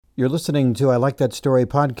You're listening to I Like That Story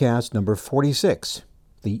podcast number 46,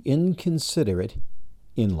 The Inconsiderate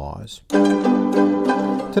In-Laws.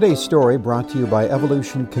 Today's story brought to you by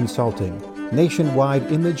Evolution Consulting,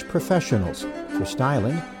 nationwide image professionals for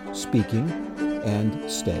styling, speaking, and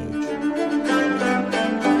stage.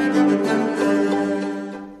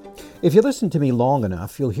 If you listen to me long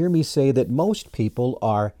enough, you'll hear me say that most people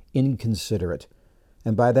are inconsiderate.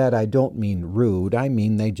 And by that I don't mean rude, I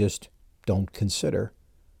mean they just don't consider.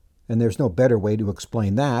 And there's no better way to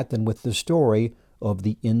explain that than with the story of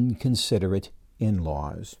the inconsiderate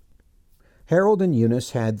in-laws. Harold and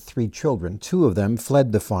Eunice had 3 children. 2 of them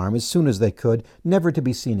fled the farm as soon as they could, never to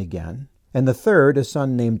be seen again. And the third, a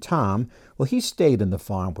son named Tom, well, he stayed in the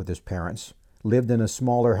farm with his parents, lived in a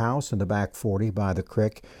smaller house in the back 40 by the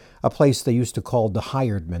creek, a place they used to call the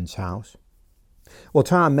hired man's house. Well,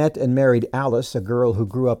 Tom met and married Alice, a girl who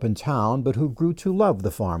grew up in town, but who grew to love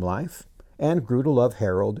the farm life, and grew to love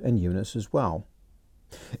Harold and Eunice as well.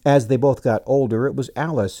 As they both got older, it was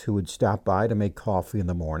Alice who would stop by to make coffee in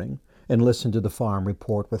the morning, and listen to the farm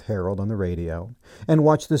report with Harold on the radio, and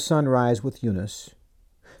watch the sunrise with Eunice.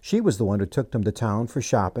 She was the one who took them to town for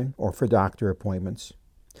shopping or for doctor appointments.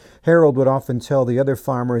 Harold would often tell the other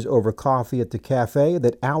farmers over coffee at the cafe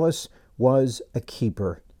that Alice was a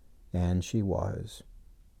keeper, and she was.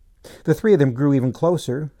 The 3 of them grew even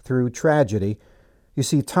closer through tragedy. You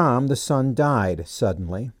see, Tom, the son, died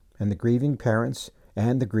suddenly, and the grieving parents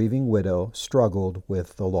and the grieving widow struggled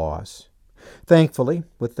with the loss. Thankfully,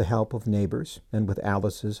 with the help of neighbors and with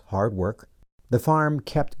Alice's hard work, the farm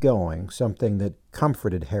kept going, something that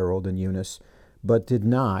comforted Harold and Eunice, but did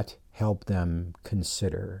not help them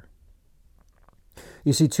consider.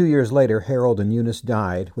 You see, 2 years later, Harold and Eunice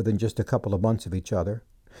died within just a couple of months of each other,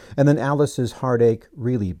 and then Alice's heartache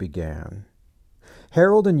really began.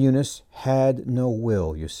 Harold and Eunice had no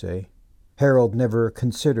will, you see. Harold never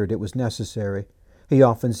considered it was necessary. He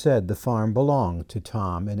often said the farm belonged to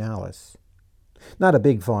Tom and Alice. Not a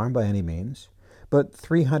big farm by any means, but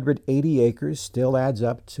 380 acres still adds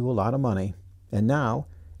up to a lot of money, and now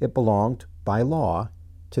it belonged, by law,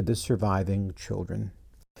 to the surviving children.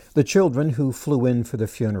 The children who flew in for the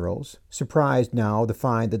funerals, surprised now to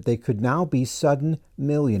find that they could now be sudden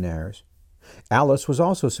millionaires. Alice was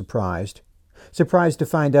also surprised to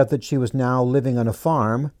find out that she was now living on a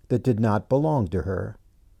farm that did not belong to her.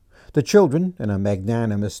 The children, in a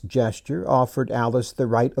magnanimous gesture, offered Alice the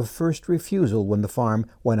right of first refusal when the farm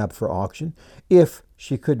went up for auction, if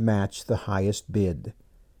she could match the highest bid,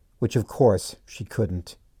 which of course she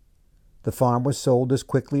couldn't. The farm was sold as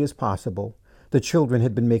quickly as possible. The children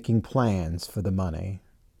had been making plans for the money.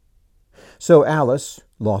 So Alice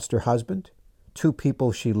lost her husband, 2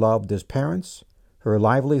 people she loved as parents, her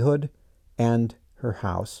livelihood, and her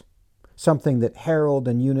house, something that Harold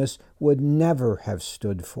and Eunice would never have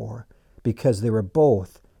stood for, because they were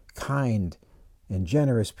both kind and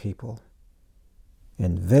generous people,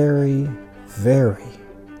 and very, very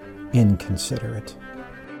inconsiderate.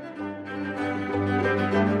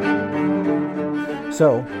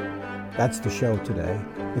 So, that's the show today.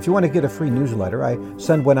 If you want to get a free newsletter, I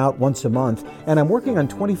send one out once a month, and I'm working on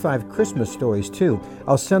 25 Christmas stories too.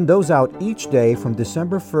 I'll send those out each day from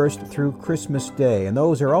December 1st through Christmas Day, and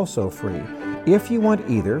those are also free. If you want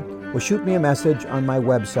either, well, shoot me a message on my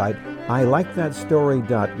website,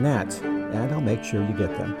 ilikethatstory.net, and I'll make sure you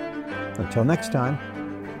get them. Until next time,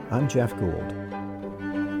 I'm Jeff Gould.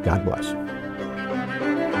 God bless.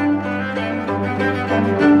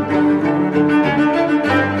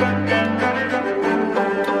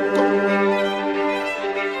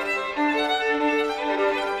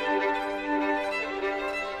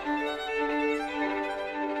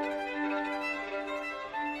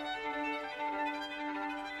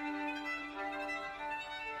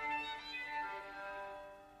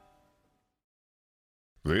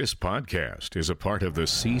 This podcast is a part of the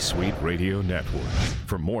C-Suite Radio Network.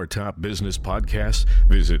 For more top business podcasts,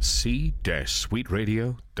 visit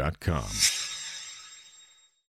c-suiteradio.com.